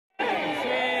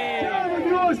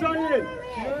No, Israel.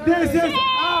 This is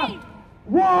a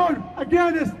war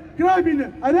against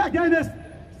criminals and against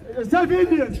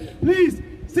civilians. Please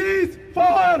cease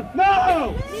fire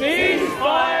now. Cease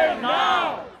fire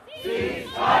now. Cease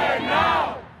fire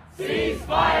now. Cease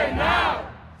fire now.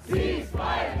 Cease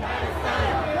fire now.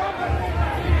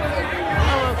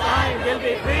 Palestine will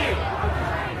be free.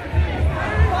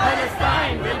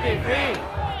 Palestine will be free.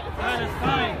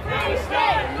 Palestine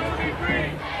will be free.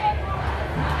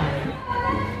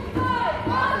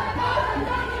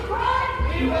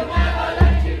 We will never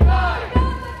let you die.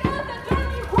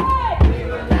 We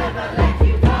will never let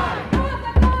you die.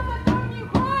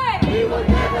 We will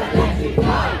never let you die. We will never let you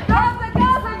die.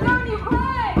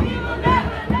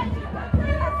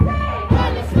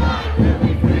 Palestine will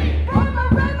be free.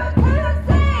 Palestine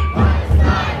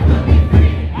will be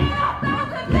free.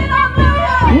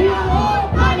 We are all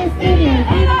Palestinians.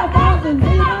 We are thousands. We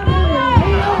are millions.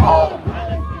 We are all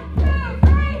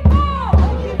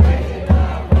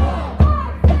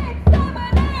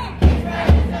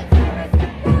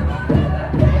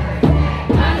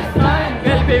Palestine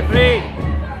will be free.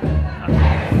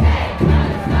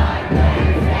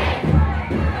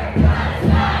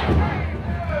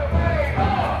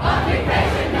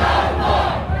 Occupation no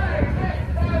more.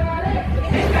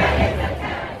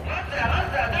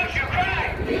 Don't you cry.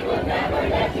 We will never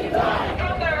let you die.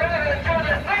 From the river to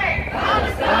the sea.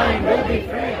 Palestine will be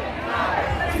free.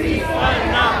 Ceasefire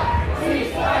now.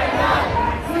 Ceasefire now.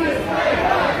 Ceasefire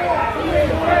now.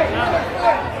 Ceasefire now.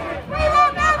 We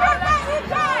will never let you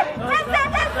die! Listen,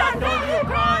 listen, Don't you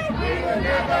cry. we will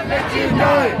never Let you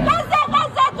die. Listen!